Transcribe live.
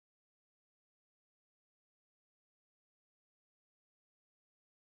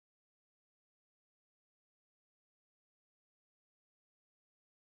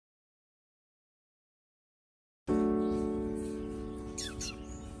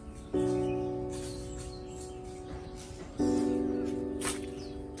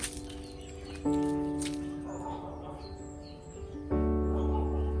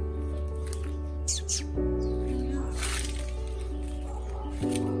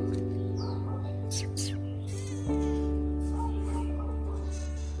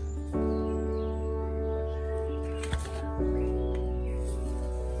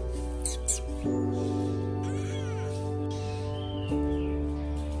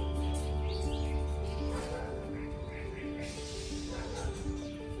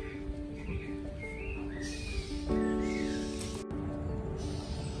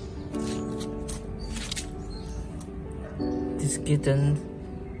kitten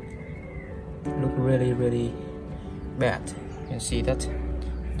look really bad. You can see that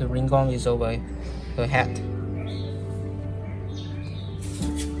the ringworm is over her head.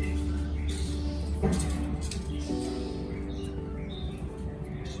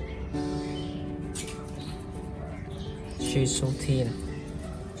 She's so thin.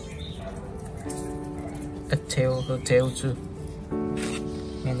 Her tail too.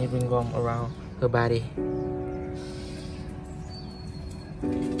 Many ringworm around her body.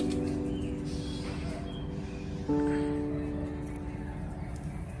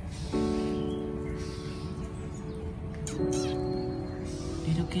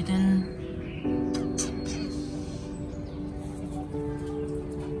 Little kitten.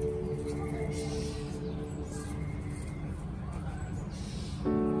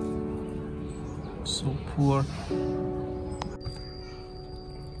 So poor.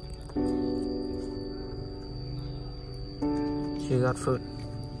 She got food.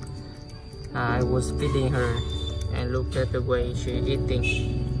 I was feeding her and look at the way she eating.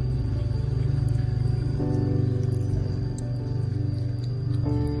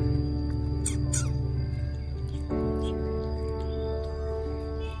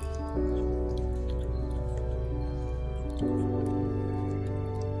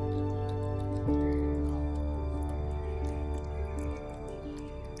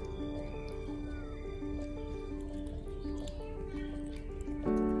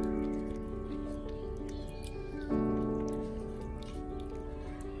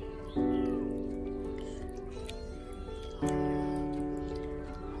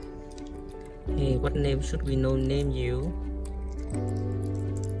 Hey, what name should we name you?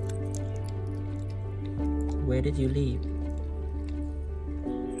 Where did you live?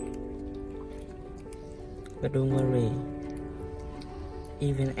 But don't worry,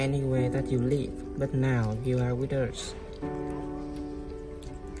 even anywhere that you live, but now you are with us.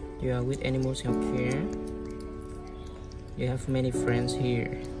 You are with Animals Healthcare. You have many friends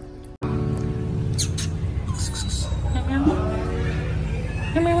here.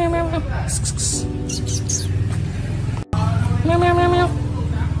 Meow meow meow meow.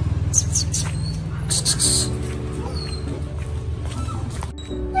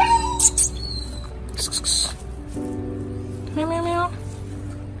 Meow meow meow.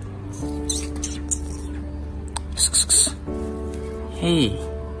 Hey,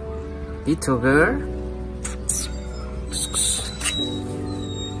 little girl.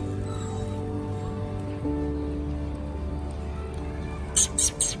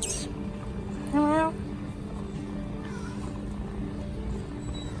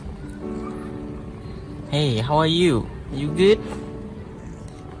 Hey, how are you? You good?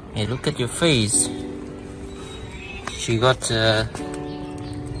 Hey, look at your face. She got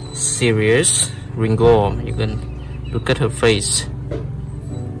serious ringworm. You can look at her face.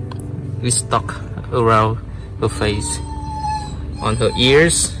 It's stuck around her face, on her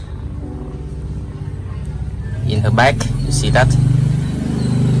ears, in her back. You see that?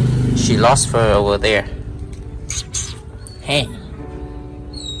 She lost fur over there. Hey.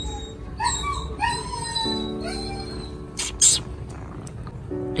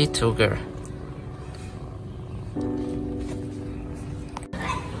 Little girl.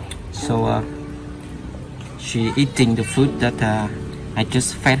 So she eating the food that I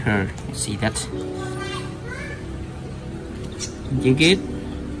just fed her. You see that? You good?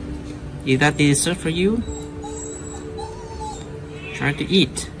 Is that dessert for you? Try to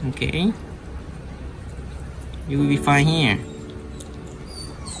eat, okay? You will be fine here.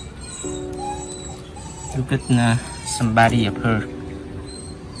 Look at somebody of her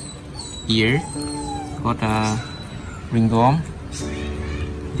ear got a ringworm.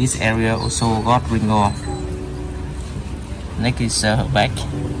 This area also got ringworm. Next is her back.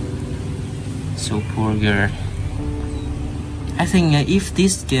 So poor girl. I think if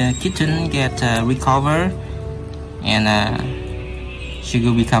this kitten get recover, and she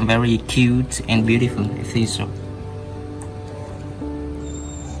will become very cute and beautiful. I think so.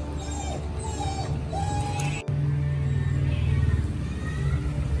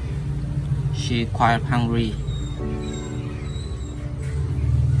 She quite hungry,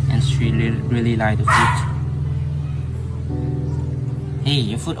 and she really like the food. Hey,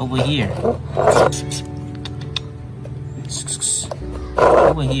 your food over here.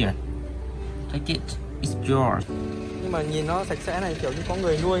 Over here. Take it. It's yours. Nhưng mà nhìn nó sạch sẽ này kiểu như có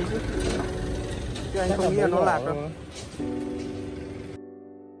người nuôi chứ. Chứ anh không nghĩ là nó lạc đâu.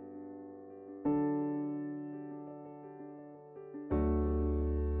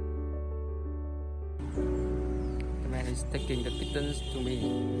 The man is taking the kittens to me.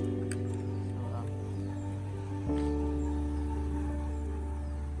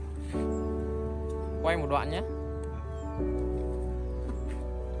 Quay một đoạn nhé.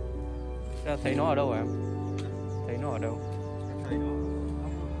 Thấy nó ở đâu hả em? Thấy nó ở đâu?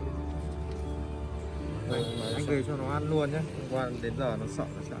 Anh về cho nó ăn luôn nhé. Hôm qua đến giờ nó sợ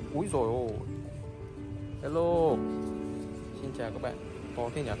nó chán. Úi rồi ôi. Hello. Xin chào các bạn. To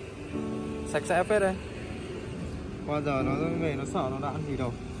thế nhỉ? Sạch sẽ phết đây. Qua giờ nó về nó sợ nó đã ăn gì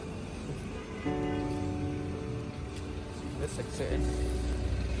đâu. Rất sạch sẽ.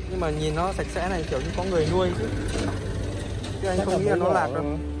 Nhưng mà nhìn nó sạch sẽ này kiểu như có người nuôi chứ. Chứ anh không nghĩ là nó lạc đâu.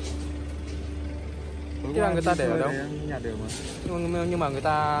 Chứ là người ta để ở đâu? Nhà đều mà. Nhưng mà người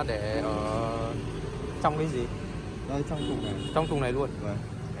ta để ở trong cái gì? Đây trong thùng này. Trong thùng này luôn. Vâng.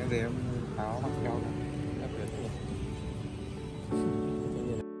 Em về em tháo mặt keo ra.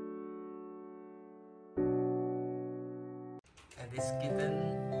 And this kitten,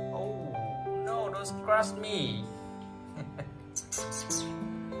 oh no, don't scratch me.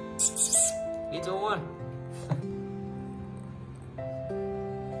 Little one.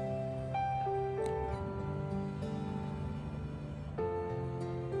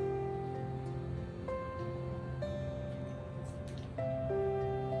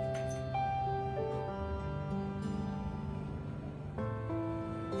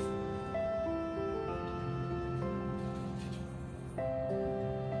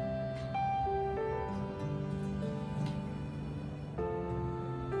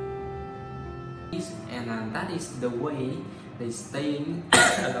 And that is the way they staying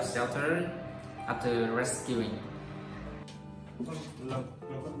at the shelter after rescuing.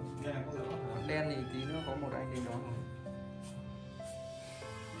 Đen thì tí nữa có một anh đi đó.